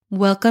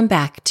Welcome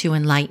back to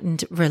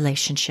Enlightened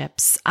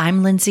Relationships.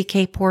 I'm Lindsay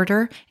K.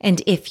 Porter, and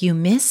if you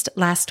missed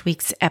last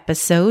week's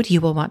episode,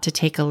 you will want to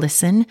take a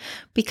listen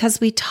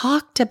because we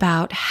talked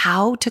about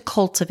how to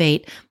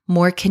cultivate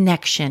more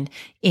connection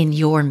in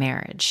your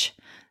marriage.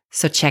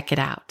 So check it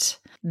out.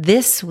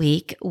 This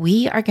week,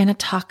 we are going to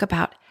talk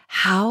about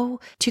how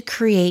to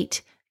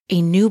create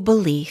a new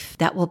belief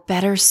that will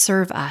better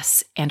serve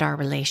us and our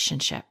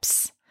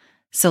relationships.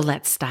 So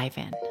let's dive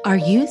in. Are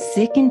you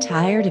sick and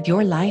tired of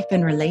your life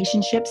and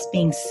relationships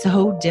being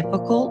so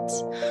difficult,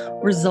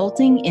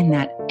 resulting in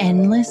that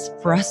endless,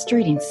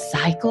 frustrating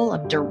cycle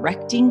of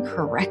directing,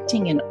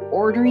 correcting, and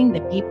ordering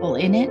the people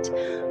in it,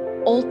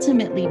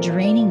 ultimately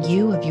draining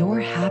you of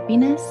your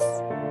happiness?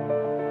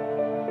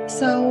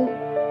 So,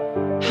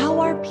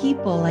 how are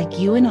people like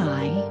you and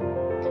I,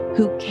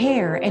 who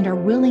care and are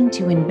willing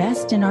to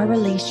invest in our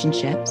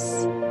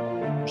relationships,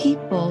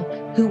 people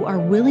who are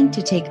willing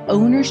to take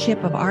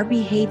ownership of our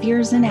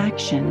behaviors and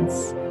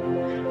actions,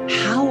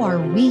 how are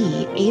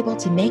we able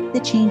to make the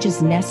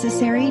changes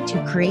necessary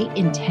to create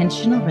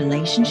intentional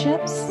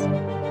relationships?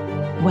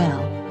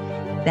 Well,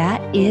 that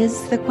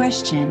is the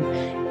question,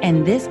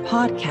 and this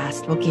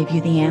podcast will give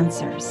you the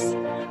answers.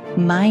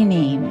 My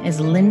name is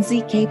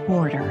Lindsay K.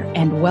 Porter,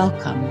 and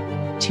welcome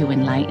to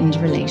Enlightened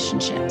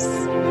Relationships.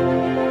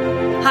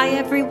 Hi,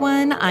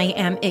 everyone. I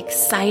am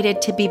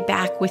excited to be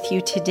back with you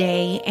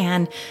today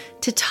and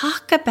to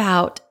talk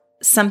about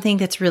something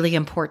that's really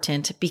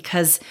important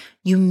because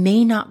you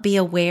may not be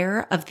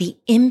aware of the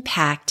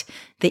impact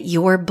that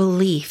your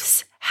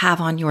beliefs have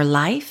on your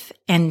life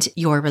and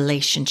your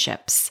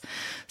relationships.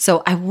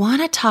 So I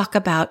want to talk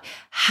about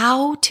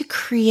how to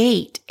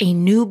create a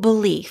new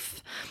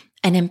belief,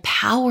 an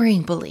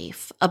empowering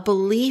belief, a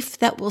belief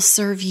that will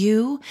serve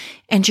you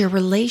and your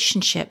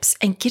relationships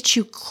and get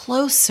you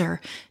closer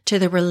to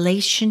the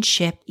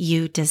relationship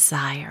you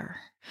desire.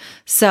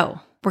 So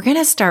we're going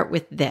to start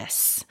with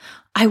this.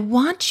 I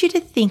want you to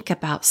think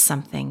about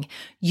something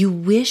you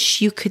wish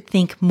you could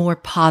think more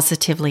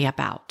positively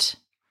about.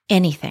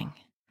 Anything.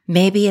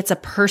 Maybe it's a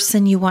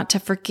person you want to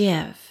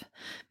forgive.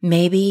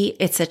 Maybe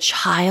it's a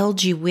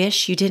child you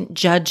wish you didn't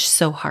judge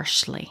so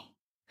harshly.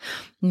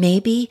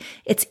 Maybe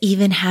it's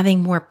even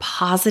having more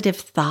positive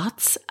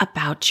thoughts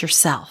about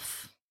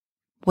yourself.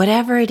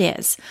 Whatever it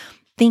is,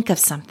 think of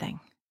something.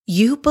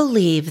 You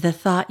believe the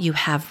thought you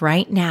have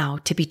right now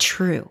to be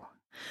true,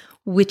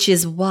 which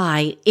is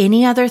why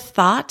any other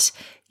thought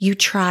you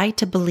try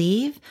to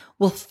believe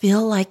will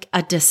feel like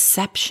a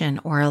deception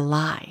or a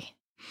lie.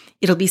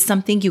 It'll be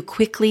something you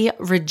quickly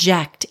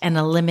reject and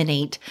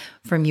eliminate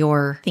from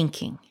your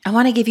thinking. I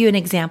want to give you an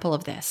example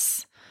of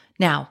this.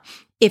 Now,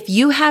 if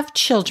you have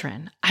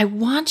children, I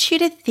want you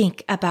to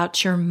think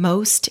about your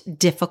most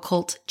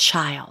difficult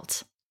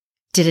child.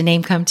 Did a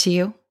name come to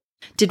you?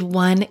 Did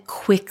one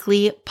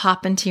quickly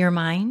pop into your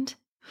mind?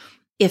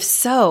 If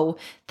so,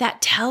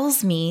 that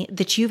tells me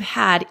that you've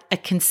had a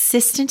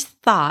consistent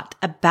thought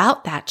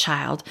about that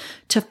child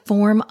to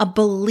form a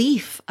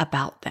belief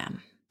about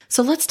them.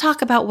 So let's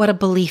talk about what a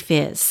belief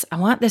is. I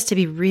want this to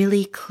be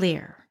really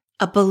clear.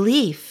 A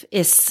belief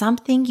is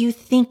something you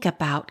think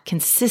about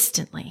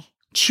consistently,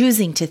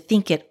 choosing to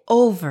think it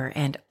over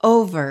and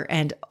over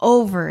and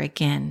over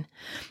again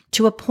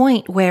to a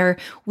point where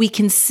we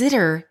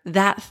consider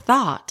that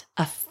thought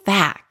a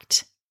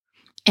fact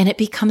and it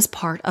becomes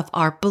part of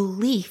our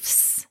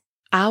beliefs.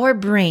 Our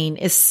brain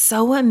is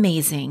so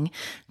amazing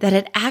that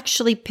it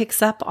actually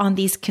picks up on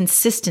these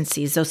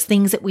consistencies, those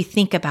things that we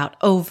think about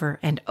over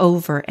and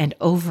over and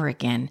over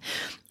again.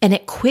 And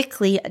it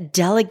quickly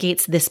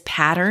delegates this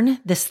pattern,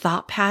 this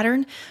thought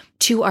pattern,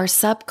 to our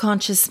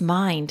subconscious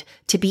mind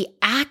to be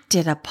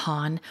acted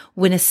upon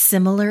when a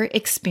similar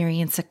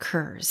experience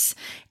occurs.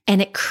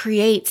 And it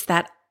creates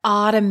that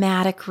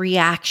automatic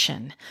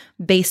reaction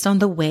based on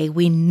the way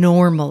we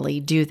normally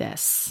do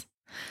this.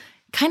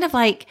 Kind of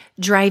like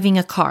driving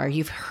a car.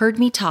 You've heard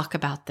me talk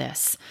about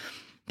this.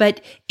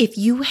 But if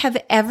you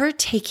have ever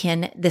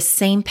taken the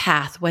same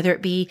path, whether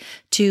it be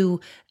to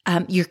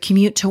your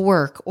commute to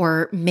work,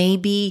 or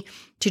maybe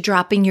to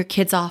dropping your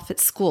kids off at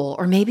school,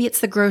 or maybe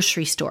it's the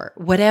grocery store,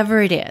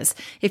 whatever it is,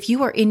 if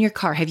you are in your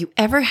car, have you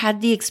ever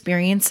had the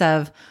experience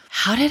of,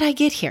 how did I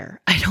get here?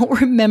 I don't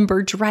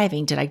remember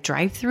driving. Did I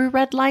drive through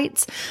red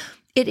lights?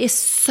 It is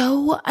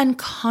so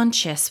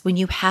unconscious when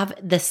you have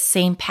the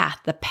same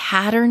path, the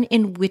pattern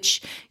in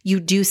which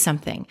you do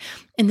something.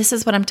 And this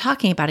is what I'm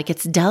talking about. It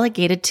gets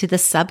delegated to the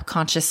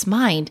subconscious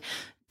mind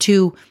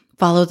to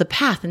follow the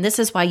path. And this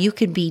is why you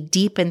can be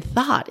deep in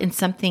thought in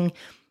something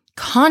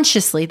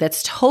consciously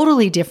that's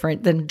totally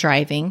different than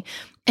driving,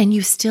 and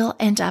you still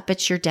end up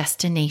at your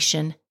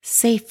destination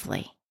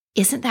safely.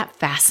 Isn't that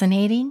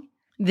fascinating?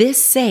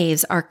 This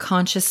saves our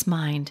conscious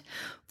mind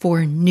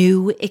for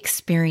new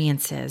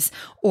experiences,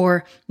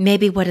 or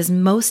maybe what is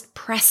most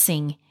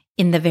pressing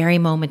in the very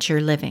moment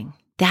you're living.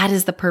 That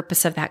is the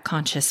purpose of that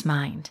conscious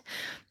mind.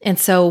 And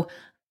so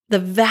the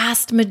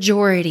vast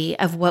majority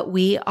of what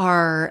we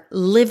are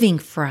living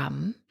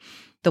from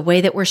The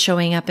way that we're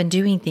showing up and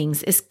doing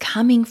things is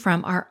coming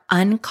from our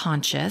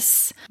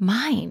unconscious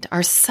mind,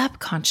 our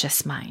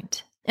subconscious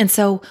mind. And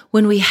so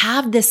when we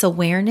have this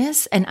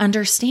awareness and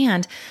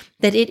understand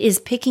that it is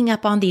picking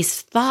up on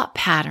these thought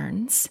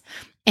patterns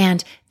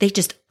and they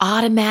just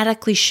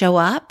automatically show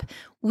up,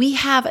 we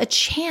have a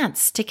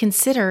chance to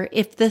consider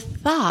if the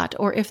thought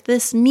or if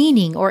this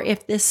meaning or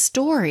if this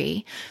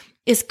story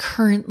is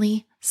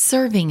currently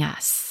serving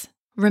us.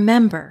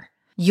 Remember,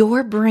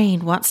 your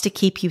brain wants to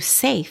keep you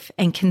safe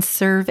and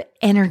conserve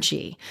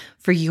energy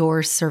for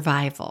your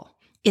survival.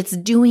 It's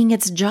doing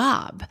its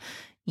job.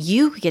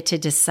 You get to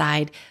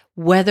decide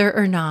whether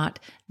or not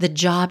the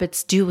job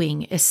it's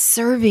doing is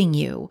serving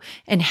you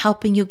and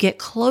helping you get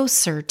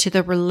closer to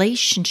the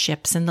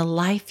relationships and the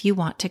life you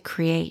want to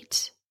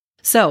create.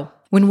 So,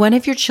 when one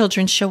of your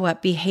children show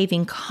up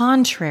behaving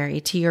contrary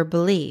to your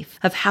belief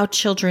of how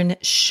children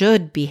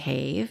should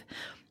behave,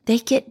 they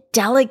get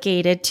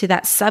delegated to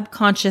that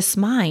subconscious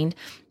mind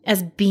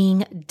as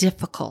being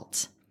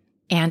difficult.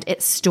 And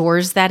it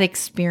stores that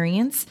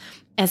experience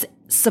as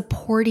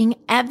supporting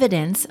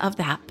evidence of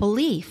that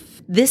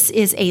belief. This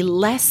is a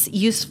less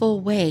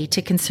useful way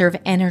to conserve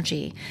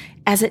energy,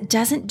 as it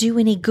doesn't do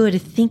any good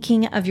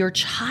thinking of your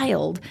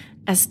child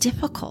as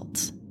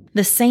difficult.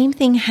 The same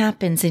thing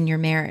happens in your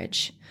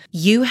marriage.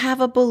 You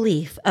have a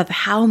belief of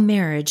how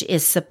marriage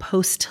is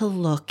supposed to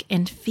look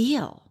and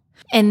feel.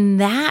 And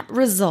that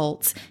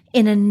results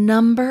in a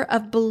number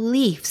of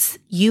beliefs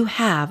you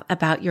have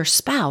about your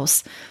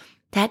spouse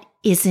that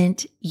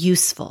isn't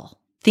useful.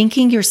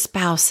 Thinking your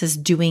spouse is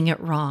doing it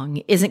wrong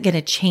isn't going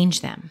to change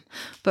them,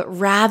 but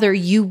rather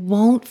you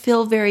won't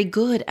feel very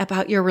good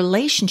about your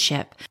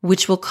relationship,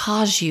 which will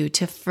cause you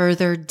to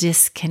further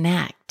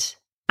disconnect.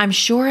 I'm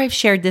sure I've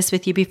shared this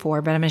with you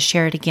before, but I'm going to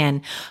share it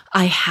again.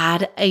 I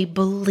had a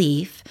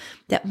belief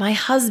that my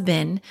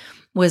husband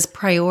was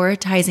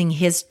prioritizing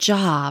his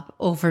job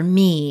over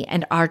me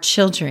and our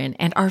children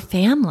and our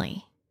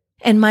family.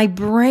 And my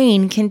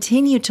brain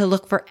continued to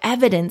look for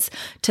evidence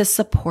to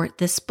support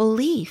this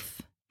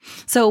belief.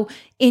 So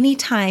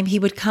anytime he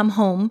would come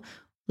home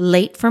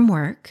late from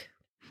work,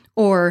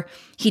 or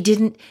he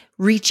didn't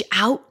reach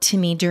out to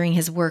me during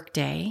his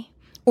workday,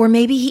 or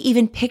maybe he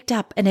even picked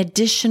up an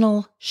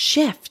additional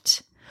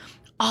shift,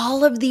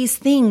 all of these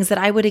things that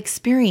I would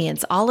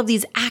experience, all of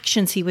these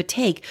actions he would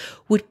take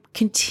would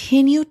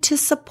continue to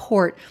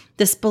support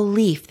this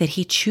belief that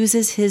he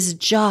chooses his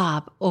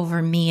job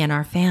over me and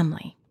our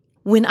family.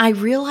 When I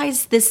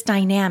realized this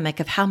dynamic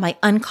of how my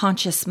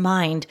unconscious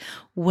mind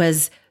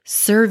was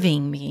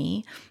serving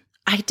me,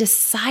 I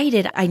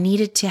decided I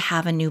needed to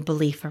have a new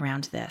belief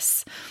around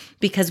this.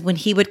 Because when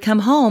he would come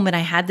home and I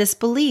had this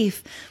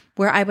belief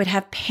where I would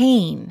have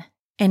pain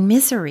and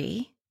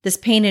misery, this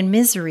pain and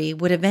misery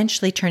would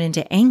eventually turn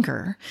into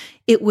anger.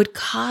 It would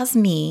cause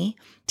me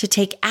to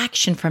take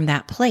action from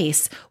that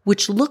place,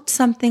 which looked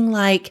something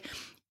like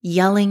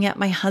yelling at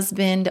my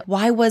husband,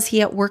 why was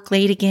he at work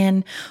late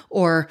again?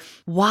 Or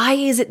why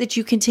is it that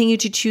you continue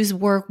to choose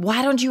work?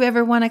 Why don't you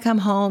ever want to come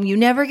home? You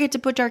never get to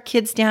put our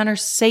kids down or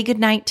say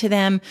goodnight to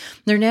them.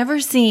 They're never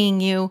seeing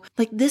you.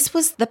 Like, this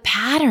was the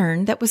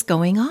pattern that was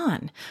going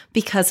on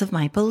because of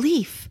my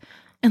belief.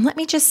 And let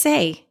me just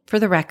say, for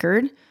the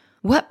record,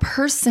 what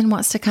person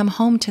wants to come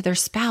home to their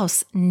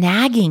spouse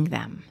nagging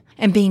them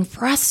and being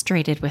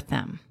frustrated with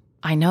them?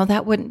 I know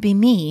that wouldn't be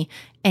me,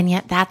 and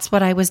yet that's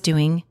what I was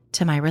doing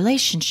to my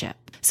relationship.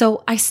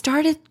 So I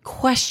started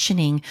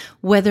questioning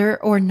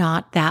whether or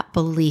not that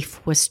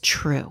belief was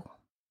true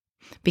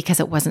because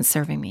it wasn't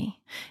serving me.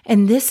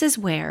 And this is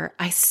where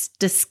I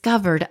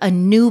discovered a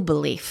new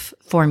belief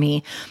for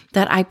me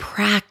that I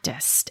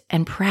practiced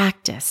and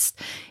practiced.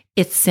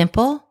 It's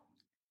simple,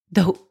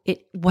 though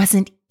it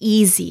wasn't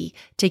easy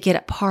to get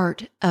a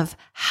part of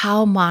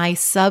how my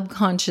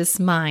subconscious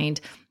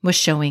mind was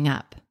showing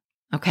up.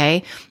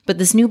 Okay. But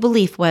this new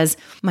belief was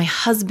my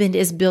husband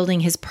is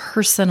building his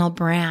personal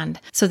brand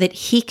so that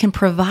he can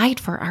provide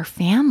for our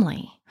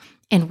family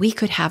and we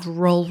could have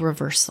role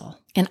reversal.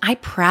 And I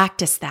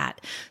practiced that.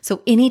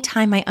 So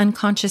anytime my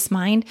unconscious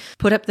mind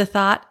put up the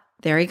thought,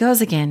 there he goes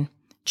again,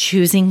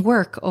 choosing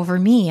work over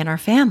me and our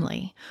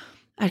family,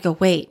 I'd go,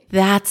 wait,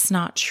 that's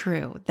not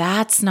true.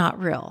 That's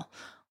not real.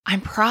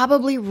 I'm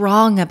probably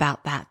wrong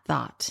about that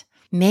thought.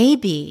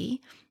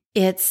 Maybe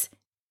it's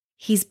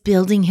he's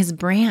building his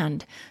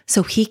brand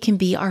so he can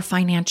be our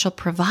financial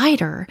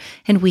provider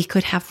and we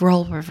could have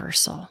role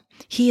reversal.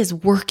 He is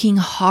working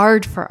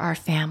hard for our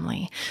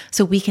family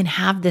so we can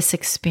have this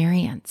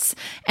experience.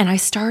 And I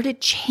started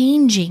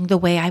changing the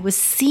way I was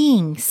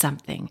seeing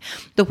something,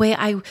 the way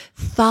I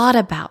thought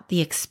about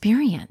the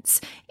experience.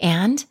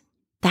 And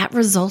that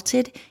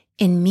resulted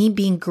in me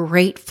being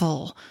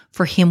grateful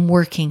for him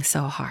working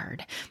so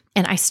hard.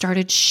 And I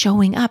started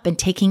showing up and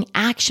taking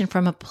action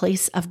from a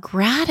place of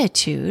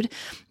gratitude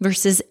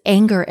versus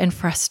anger and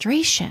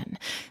frustration.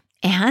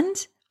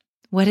 And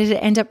what did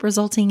it end up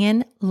resulting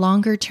in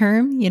longer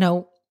term?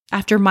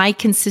 After my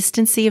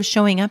consistency of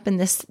showing up in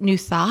this new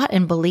thought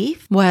and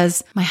belief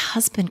was my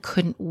husband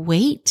couldn't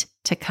wait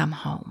to come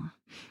home.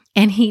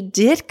 And he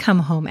did come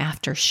home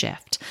after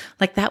shift.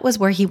 like that was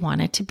where he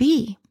wanted to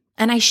be.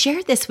 And I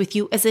share this with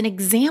you as an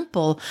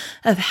example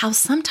of how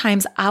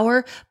sometimes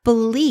our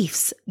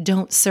beliefs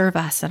don't serve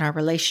us in our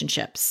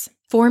relationships.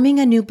 Forming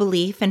a new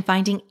belief and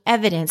finding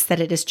evidence that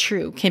it is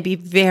true can be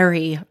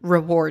very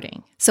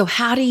rewarding. So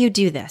how do you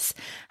do this?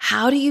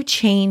 How do you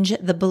change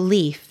the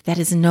belief that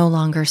is no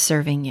longer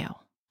serving you?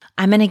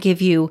 I'm going to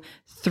give you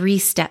 3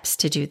 steps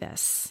to do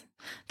this.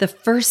 The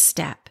first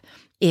step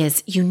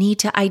is you need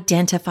to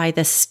identify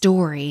the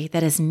story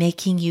that is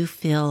making you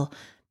feel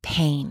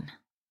pain.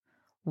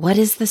 What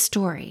is the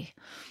story?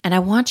 And I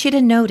want you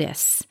to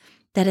notice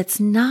that it's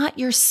not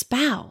your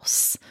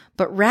spouse,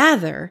 but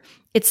rather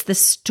it's the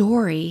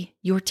story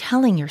you're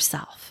telling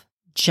yourself,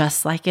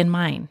 just like in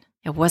mine.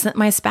 It wasn't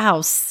my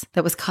spouse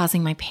that was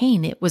causing my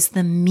pain. It was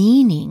the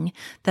meaning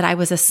that I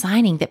was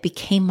assigning that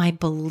became my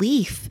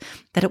belief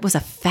that it was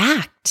a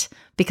fact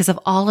because of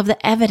all of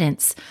the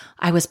evidence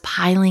I was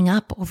piling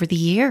up over the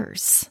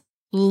years.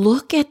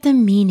 Look at the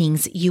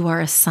meanings you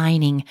are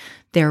assigning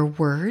their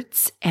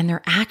words and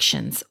their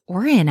actions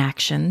or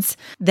inactions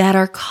that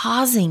are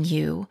causing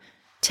you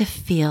to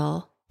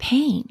feel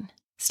pain.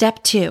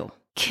 Step 2,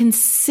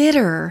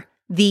 consider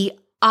the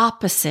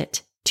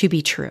opposite to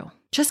be true.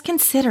 Just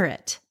consider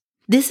it.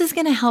 This is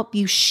going to help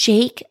you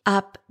shake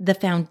up the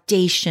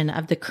foundation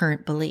of the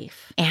current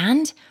belief,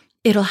 and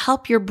it'll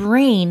help your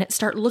brain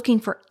start looking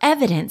for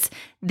evidence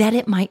that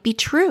it might be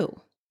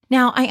true.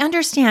 Now, I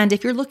understand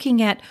if you're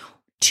looking at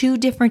 2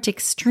 different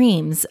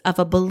extremes of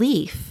a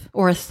belief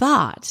or a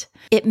thought,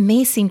 it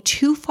may seem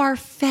too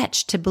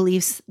far-fetched to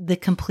believe the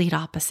complete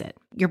opposite.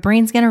 Your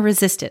brain's going to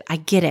resist it. I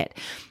get it.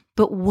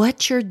 But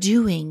what you're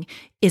doing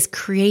is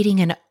creating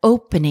an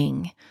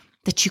opening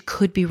that you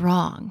could be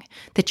wrong,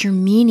 that your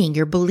meaning,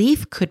 your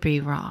belief could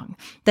be wrong,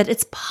 that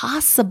it's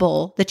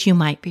possible that you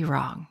might be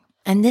wrong.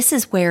 And this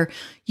is where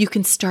you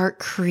can start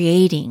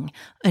creating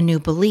a new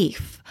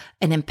belief,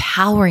 an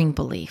empowering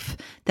belief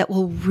that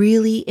will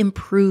really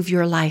improve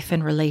your life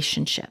and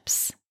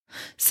relationships.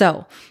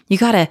 So you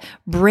got to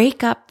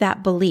break up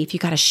that belief. You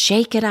got to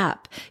shake it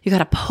up. You got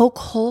to poke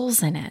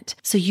holes in it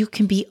so you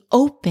can be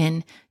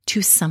open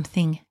to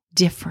something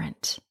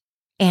different.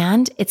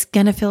 And it's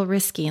going to feel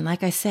risky. And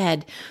like I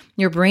said,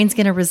 your brain's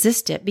going to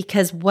resist it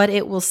because what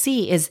it will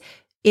see is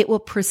it will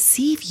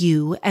perceive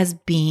you as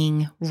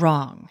being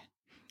wrong.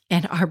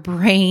 And our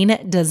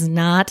brain does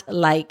not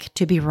like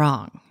to be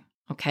wrong.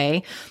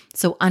 Okay.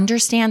 So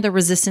understand the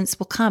resistance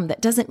will come.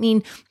 That doesn't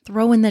mean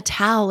throw in the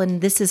towel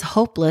and this is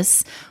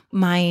hopeless.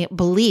 My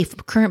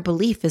current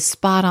belief is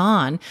spot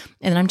on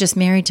and I'm just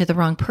married to the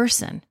wrong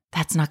person.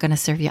 That's not going to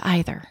serve you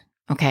either.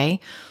 Okay.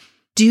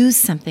 Do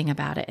something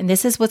about it. And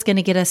this is what's going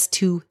to get us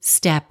to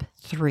step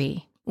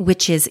 3,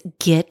 which is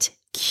get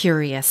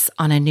curious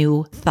on a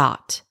new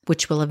thought,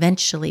 which will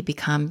eventually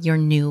become your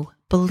new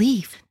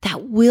belief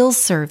that will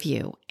serve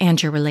you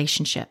and your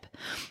relationship.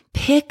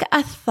 Pick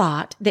a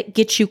thought that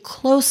gets you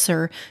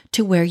closer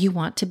to where you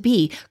want to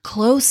be,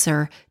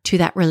 closer to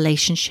that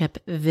relationship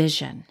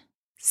vision.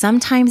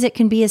 Sometimes it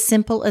can be as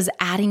simple as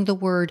adding the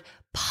word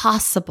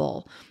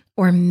possible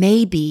or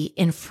maybe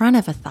in front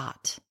of a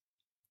thought.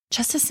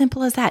 Just as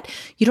simple as that.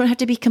 You don't have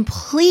to be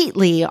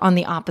completely on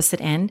the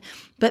opposite end,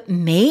 but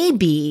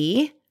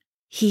maybe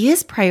he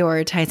is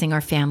prioritizing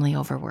our family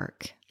over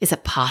work. Is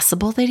it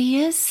possible that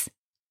he is?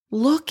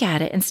 Look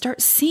at it and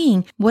start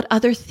seeing what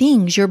other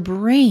things your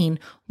brain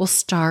will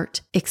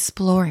start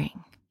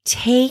exploring.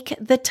 Take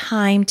the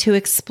time to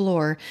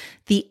explore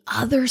the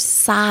other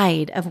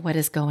side of what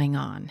is going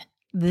on.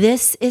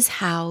 This is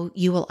how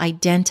you will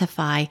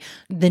identify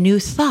the new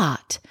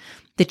thought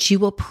that you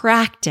will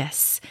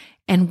practice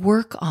and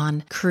work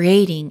on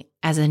creating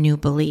as a new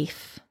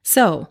belief.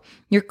 So,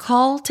 your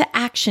call to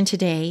action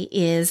today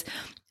is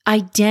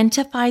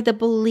identify the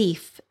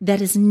beliefs that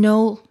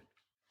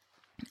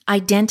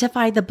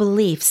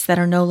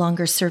are no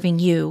longer serving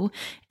you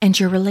and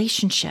your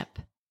relationship.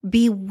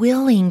 Be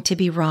willing to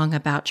be wrong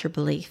about your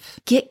belief.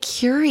 Get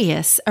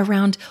curious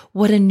around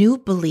what a new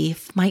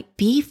belief might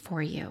be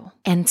for you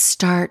and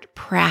start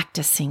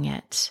practicing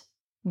it.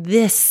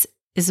 This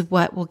is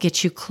what will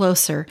get you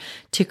closer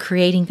to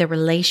creating the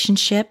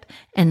relationship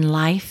and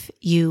life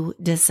you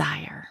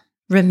desire.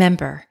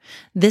 Remember,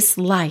 this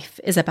life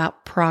is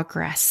about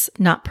progress,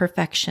 not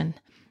perfection.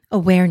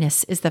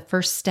 Awareness is the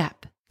first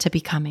step to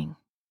becoming.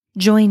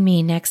 Join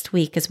me next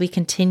week as we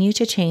continue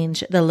to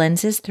change the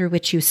lenses through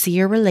which you see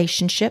your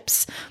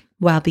relationships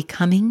while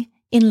becoming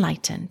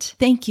enlightened.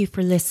 Thank you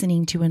for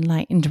listening to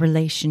Enlightened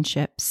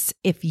Relationships.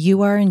 If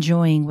you are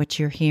enjoying what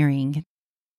you're hearing,